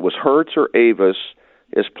forget if it was Hertz or Avis,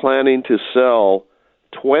 is planning to sell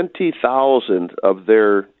 20,000 of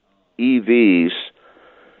their EVs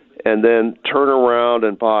and then turn around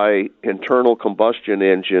and buy internal combustion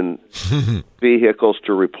engine vehicles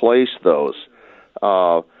to replace those.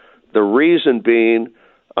 The reason being,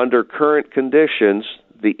 under current conditions,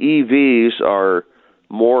 the EVs are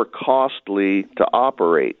more costly to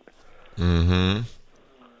operate. Mm-hmm.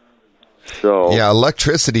 So yeah,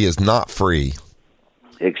 electricity is not free.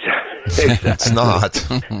 Exactly. It's not.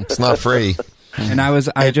 It's not free. And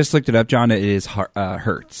I just looked it up, John. It is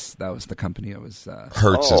Hertz. That was the company I was.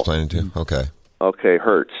 Hertz is planning to. Okay. Okay,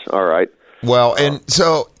 Hertz. All right. Well, and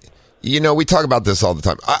so, you know, we talk about this all the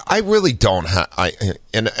time. I really don't have.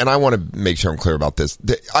 And I want to make sure I'm clear about this.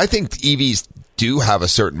 I think EVs do have a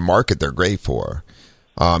certain market they're great for.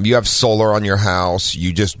 You have solar on your house.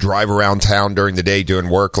 You just drive around town during the day doing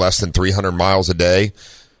work less than 300 miles a day.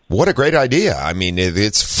 What a great idea. I mean,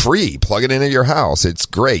 it's free. Plug it into your house. It's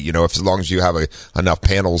great. You know, as long as you have enough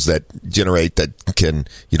panels that generate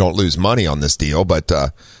you don't lose money on this deal. But,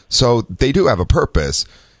 so they do have a purpose.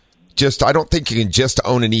 Just, I don't think you can just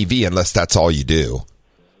own an EV unless that's all you do.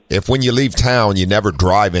 If when you leave town, you never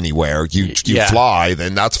drive anywhere, you fly,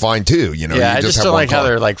 then that's fine too. You know, yeah, you just have don't like car. how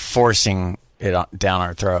they're like forcing it down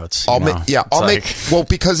our throats. Well,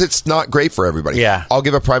 because it's not great for everybody. Yeah. I'll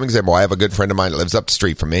give a prime example. I have a good friend of mine that lives up the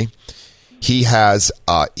street from me. He has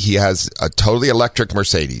a totally electric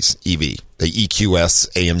Mercedes EV, the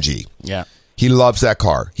EQS AMG. Yeah. He loves that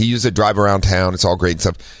car. He uses it to drive around town. It's all great and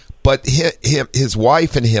stuff. But his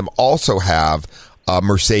wife and him also have a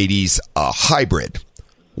Mercedes hybrid.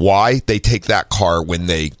 Why? They take that car when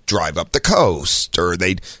they drive up the coast, or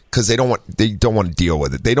because they don't want to deal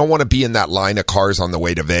with it. They don't want to be in that line of cars on the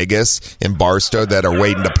way to Vegas in Barstow that are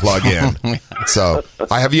waiting to plug in. So,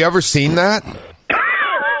 have you ever seen that?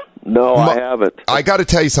 No, I haven't. I got to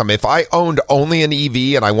tell you something. If I owned only an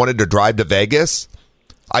EV and I wanted to drive to Vegas,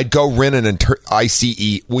 I'd go rent an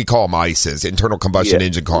ICE. We call them ICEs, internal combustion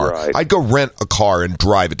engine car. Right. I'd go rent a car and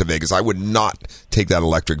drive it to Vegas. I would not take that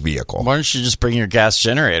electric vehicle. Why don't you just bring your gas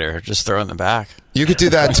generator? Just throw it in the back. You could do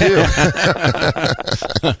that too.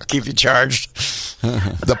 Keep you charged.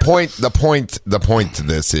 The point to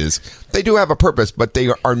this is they do have a purpose, but they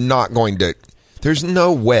are not going to. There's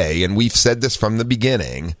no way, and we've said this from the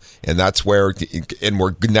beginning, and that's where, and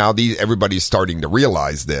we're now everybody's starting to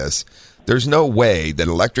realize this. There's no way that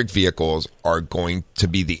electric vehicles are going to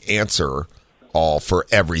be the answer all for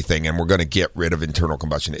everything, and we're going to get rid of internal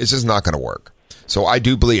combustion. It's just not going to work. So I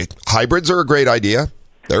do believe hybrids are a great idea.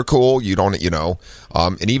 They're cool. You don't,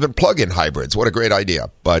 and even plug-in hybrids. What a great idea.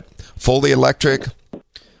 But fully electric,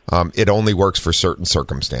 it only works for certain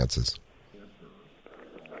circumstances.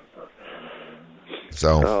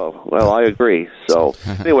 So, well, I agree. So,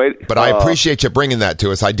 anyway, but I appreciate you bringing that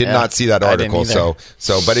to us. I did not see that article,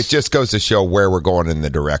 but it just goes to show where we're going in the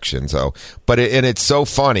direction. So, and it's so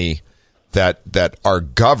funny that our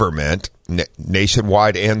government,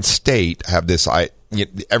 nationwide and state, have this.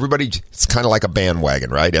 Everybody, it's kind of like a bandwagon,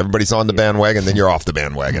 right? Everybody's on the bandwagon, then you're off the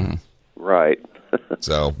bandwagon, right?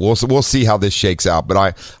 So we'll see how this shakes out.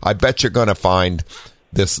 But I bet you're going to find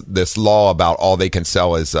this law about all they can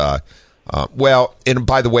sell is. Well, and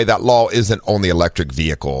by the way, that law isn't only electric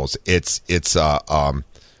vehicles. It's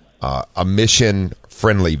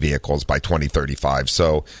emission-friendly vehicles by 2035.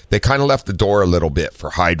 So they kind of left the door a little bit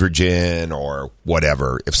for hydrogen or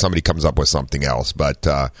whatever if somebody comes up with something else. But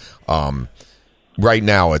right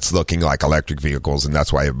now it's looking like electric vehicles, and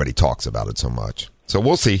that's why everybody talks about it so much. So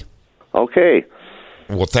we'll see. Okay.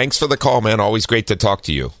 Well, thanks for the call, man. Always great to talk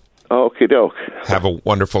to you. Okie doke. Have a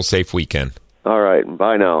wonderful, safe weekend. All right.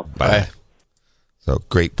 Bye now. Bye. So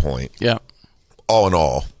great point. Yeah. All in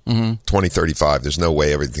all, 2035, there's no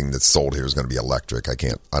way everything that's sold here is going to be electric. I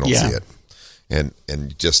don't see it. And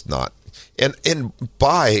just not. And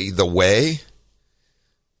by the way,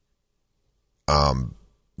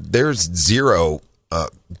 there's zero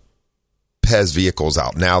Pez vehicles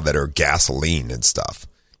out now that are gasoline and stuff.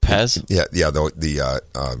 Pez? Yeah. The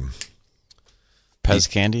Pez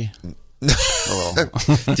candy?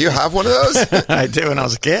 Do you have one of those? I did when I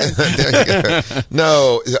was a kid.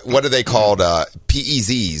 No, what are they called?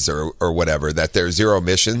 PEZs or whatever, that they're zero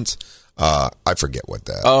emissions. I forget what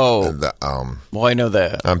that. Oh. Well, I know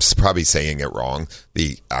that. I'm probably saying it wrong,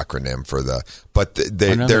 the acronym for but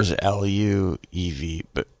there's LUEV,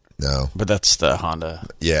 but no. But that's the Honda.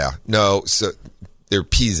 Yeah. No, so they're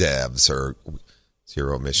PZEVs or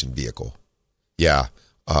zero emission vehicle. Yeah.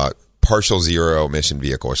 Partial zero emission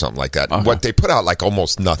vehicle or something like that. What they put out like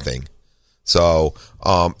almost nothing. So,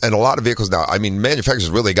 and a lot of vehicles now, I mean, manufacturers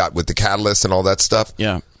really got with the catalyst and all that stuff.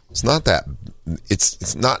 Yeah. It's not that,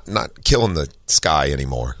 it's not killing the sky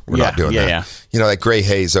anymore. We're not doing that. Yeah. That gray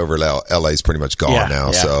haze over LA is pretty much gone now.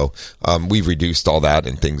 Yeah. So, we've reduced all that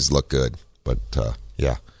and things look good. But,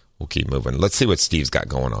 we'll keep moving. Let's see what Steve's got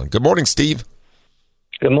going on. Good morning, Steve.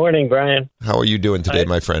 Good morning, Brian. How are you doing today,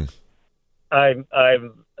 my friend? I've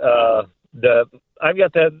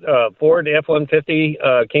got that Ford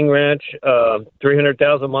F-150 King Ranch,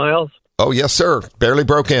 300,000 miles. Oh, yes, sir. Barely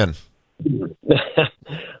broke in.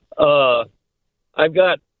 I've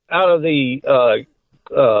got out of the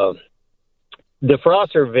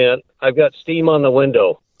defroster vent, I've got steam on the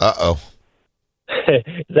window. Uh-oh.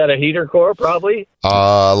 Is that a heater core, probably?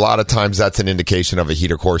 A lot of times that's an indication of a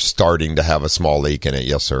heater core starting to have a small leak in it.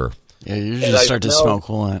 Yes, sir. Yeah, you usually start to smell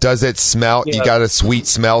coolant. Does it smell? Yeah. You got a sweet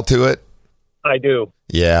smell to it? I do.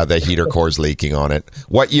 Yeah, the heater core's leaking on it.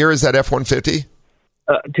 What year is that F-150?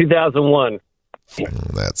 2001.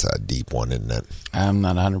 That's a deep one, isn't it? I'm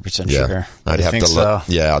not 100% sure. I'd have to look.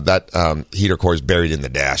 So. Yeah, that heater core's buried in the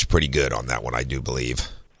dash pretty good on that one, I do believe.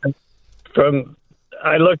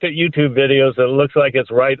 I looked at YouTube videos, and it looks like it's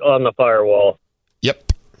right on the firewall.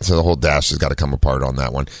 Yep. So the whole dash has got to come apart on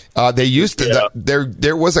that one. They used to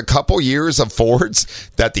there was a couple years of Fords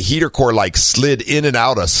that the heater core slid in and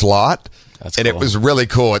out a slot. That's and cool. It was really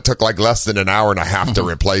cool. It took less than an hour and a half to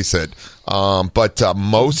replace it. But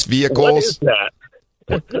most vehicles. What is that?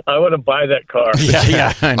 I want to buy that car.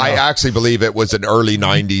 Yeah. I actually believe it was an early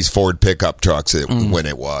 90s Ford pickup trucks when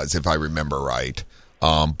it was, if I remember right.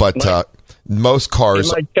 Most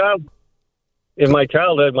cars. In my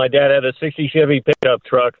childhood, my dad had a 60 Chevy pickup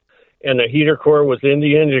truck, and the heater core was in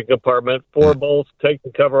the engine compartment. 4 bolts, take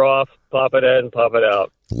the cover off, pop it in, pop it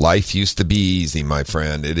out. Life used to be easy, my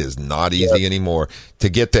friend. It is not easy anymore. To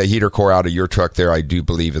get that heater core out of your truck there, I do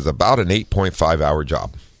believe, is about an 8.5 hour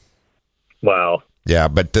job. Wow. Yeah,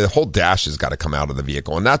 but the whole dash has got to come out of the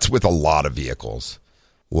vehicle, and that's with a lot of vehicles.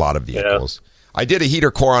 I did a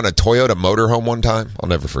heater core on a Toyota motorhome one time. I'll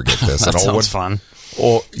never forget this. That An old sounds one. fun.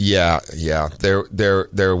 Oh yeah.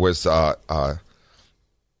 There was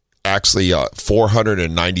actually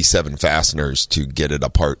 497 fasteners to get it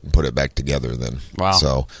apart and put it back together. Then wow.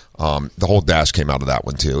 So the whole dash came out of that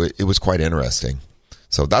one too. It was quite interesting.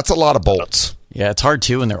 So that's a lot of bolts. Yeah, it's hard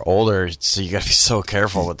too when they're older. So you got to be so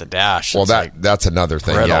careful with the dash. Well, that's another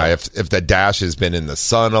thing. brittle. Yeah, if the dash has been in the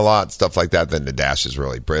sun a lot, stuff like that, then the dash is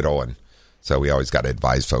really brittle. And so we always got to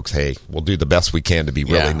advise folks, hey, we'll do the best we can to be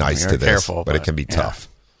really nice to this, careful, but it can be tough.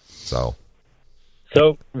 So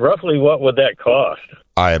roughly, what would that cost?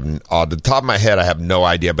 I have, on the top of my head, I have no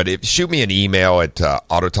idea. But shoot me an email at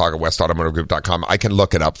autotalk@westautomotivegroup.com. I can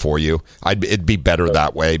look it up for you. It'd be better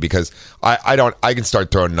that way because I can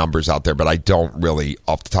start throwing numbers out there, but I don't really,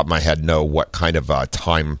 off the top of my head, know what kind of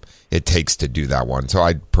time it takes to do that one. So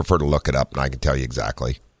I'd prefer to look it up, and I can tell you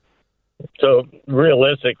exactly. So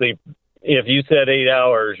realistically, if you said 8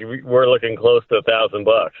 hours, we're looking close to $1,000,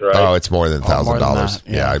 right? Oh, it's more than $1,000.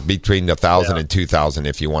 Yeah. Between $1,000 and $2,000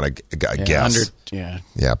 if you want to guess.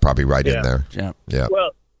 Yeah, probably right in there. Yeah.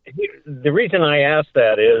 Well, the reason I asked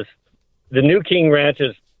that is the New King Ranch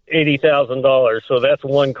is $80,000, so that's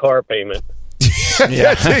one car payment.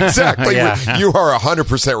 That's exactly. You are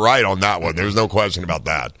 100% right on that one. There's no question about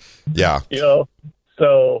that. Yeah.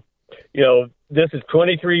 So this is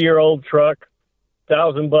 23-year-old truck,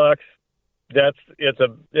 $1,000. It's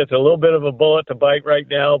a little bit of a bullet to bite right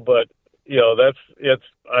now, but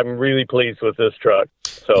I'm really pleased with this truck.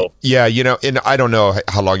 So yeah, and I don't know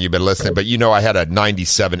how long you've been listening, but I had a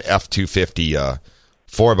 97 F250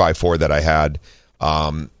 4x4 that I had,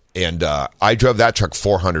 and I drove that truck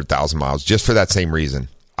 400,000 miles just for that same reason.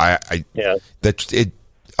 I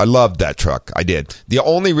loved that truck. I did. The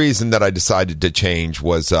only reason that I decided to change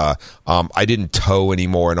was I didn't tow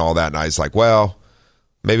anymore and all that, and I was like, well,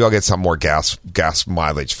 maybe I'll get some more gas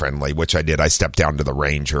mileage friendly, which I did. I stepped down to the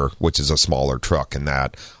Ranger, which is a smaller truck in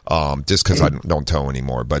that, just because I don't tow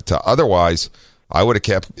anymore. But otherwise, I would have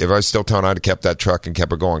kept, if I was still towing, I'd have kept that truck and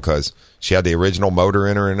kept it going because she had the original motor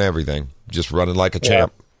in her and everything, just running like a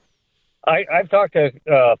champ. I've talked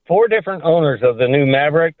to 4 different owners of the new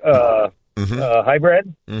Maverick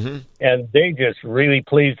hybrid, and they just really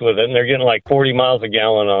pleased with it, and they're getting like 40 miles a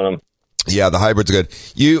gallon on them. Yeah, the hybrid's good.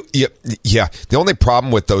 The only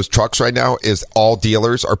problem with those trucks right now is all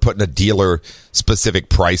dealers are putting a dealer-specific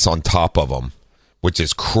price on top of them, which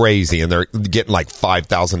is crazy, and they're getting like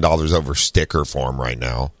 $5,000 over sticker for them right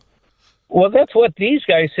now. Well, that's what these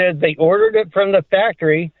guys said. They ordered it from the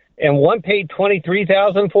factory, and one paid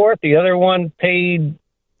 $23,000 for it. The other one paid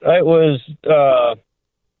less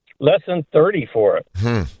than $30,000 for it.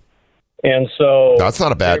 And so that's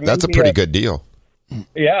not a bad. That's a pretty good deal.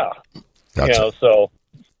 Yeah. Gotcha. So.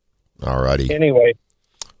 Alrighty. Anyway,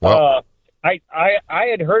 well, I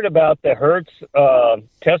had heard about the Hertz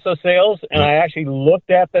Tesla sales, and I actually looked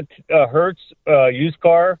at the Hertz used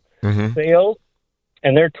car sales,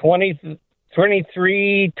 and they're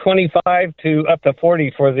 23, 25 to up to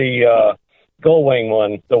 40 for the Gullwing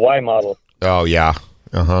one, the Y model. Oh yeah.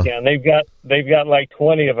 Yeah, and they've got like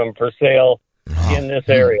 20 of them for sale in this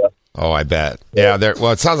area. Oh, I bet. Yeah,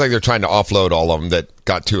 well, it sounds like they're trying to offload all of them that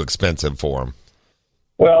got too expensive for them.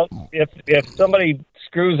 Well, if somebody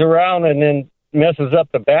screws around and then messes up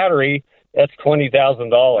the battery, that's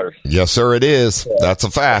 $20,000. Yes, sir, it is. Yeah. That's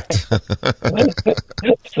a fact.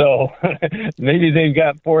 So maybe they've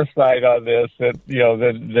got foresight on this, that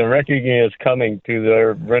the wrecking is coming to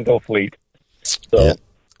their rental fleet. So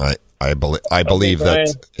yeah, I believe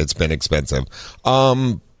that it's been expensive.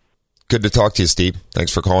 Good to talk to you, Steve.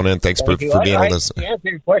 Thanks for calling in. Thanks for being on this. To answer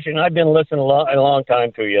your question, I've been listening a long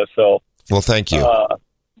time to you. So, well, thank you.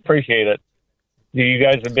 Appreciate it. You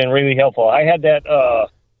guys have been really helpful. I had that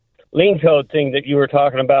lean code thing that you were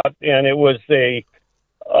talking about, and it was a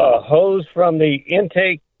hose from the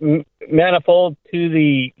intake manifold to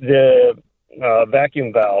the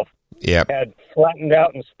vacuum valve. Yep. Had flattened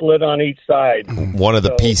out and split on each side. One of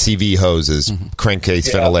the PCV hoses,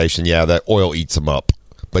 crankcase ventilation. Yeah, that oil eats them up.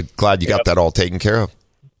 But glad you got that all taken care of.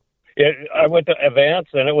 I went to Advance,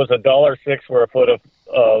 and it was $1.06 for a foot of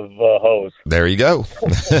hose. There you go.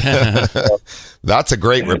 That's a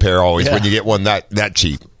great repair always when you get one that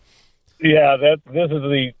cheap. Yeah, this is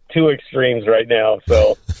the two extremes right now.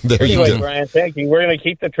 So anyway, Brian, thank you. We're going to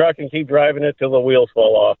keep the truck and keep driving it till the wheels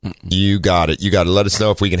fall off. You got it. Let us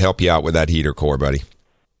know if we can help you out with that heater core, buddy.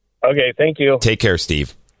 Okay, thank you. Take care,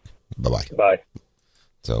 Steve. Bye-bye. Bye.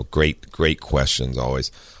 So great questions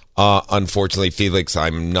always. Unfortunately, Felix,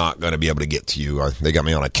 I'm not going to be able to get to you. They got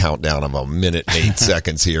me on a countdown of a minute and 8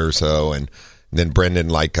 seconds here or so, and then Brendan,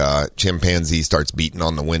 like chimpanzee, starts beating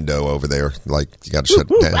on the window over there. Like, you got to shut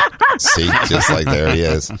it down. See, just like there he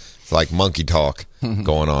is. It's like monkey talk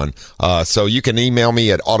going on. So you can email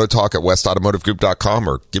me at autotalk@westautomotivegroup.com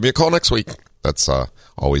or give me a call next week. That's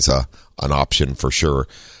always an option for sure.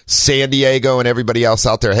 San Diego and everybody else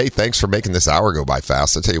out there, hey, thanks for making this hour go by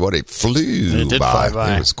fast. I tell you what, it flew by.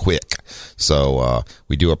 It was quick. So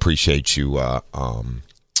we do appreciate you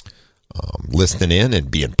listening in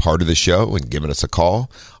and being part of the show and giving us a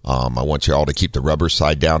call. I want you all to keep the rubber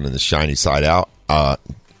side down and the shiny side out. Up.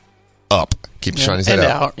 Keep the shiny side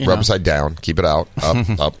out. Rubber side down. Keep it out.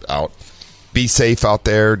 Up, up, out. Be safe out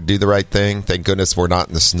there. Do the right thing. Thank goodness we're not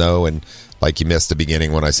in the snow. And like you missed the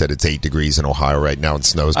beginning when I said it's 8 degrees in Ohio right now and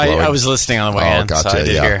snow's blowing. I was listening on the way in, gotcha. So I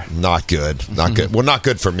did hear. Not good. Not good. Well, not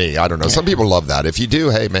good for me. I don't know. Some people love that. If you do,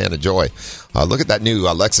 hey, man, enjoy. Look at that new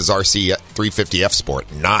Lexus RC 350F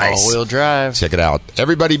Sport. Nice. All-wheel drive. Check it out.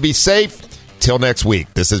 Everybody be safe. Till next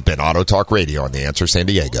week, this has been Auto Talk Radio on The Answer San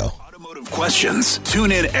Diego. Questions.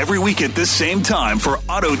 Tune in every week at this same time for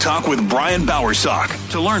Auto Talk with Brian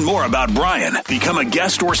Bowersock. To learn more about Brian, become a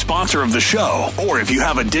guest or sponsor of the show, or if you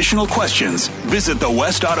have additional questions, visit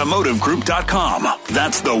thewestautomotivegroup.com.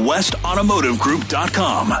 That's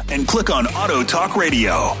thewestautomotivegroup.com and click on Auto Talk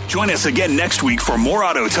Radio. Join us again next week for more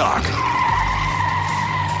Auto Talk.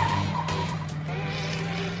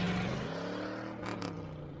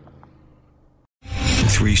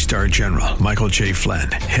 Three-star General Michael J.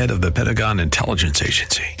 Flynn, head of the Pentagon Intelligence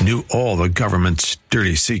Agency, knew all the government's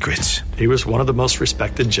dirty secrets. He was one of the most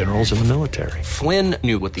respected generals in the military. Flynn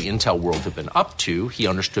knew what the intel world had been up to. He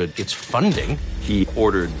understood its funding. He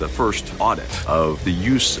ordered the first audit of the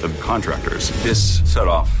use of contractors. This set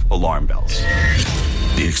off alarm bells.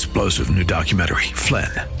 The explosive new documentary,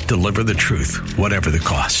 Flynn, Deliver the Truth, Whatever the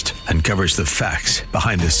Cost, uncovers the facts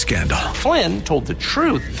behind this scandal. Flynn told the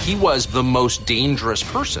truth. He was the most dangerous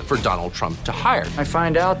person for Donald Trump to hire. I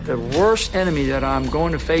find out the worst enemy that I'm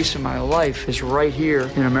going to face in my life is right here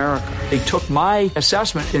in America. They took my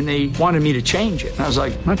assessment and they wanted me to change it. And I was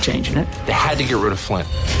like, I'm not changing it. They had to get rid of Flynn.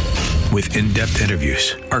 With in-depth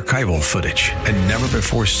interviews, archival footage, and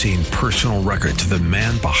never-before-seen personal records of the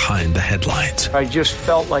man behind the headlines. I just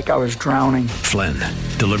felt like I was drowning. Flynn,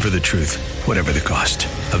 Deliver the Truth, Whatever the Cost.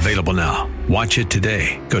 Available now. Watch it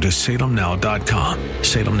today. Go to salemnow.com.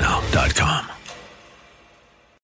 salemnow.com.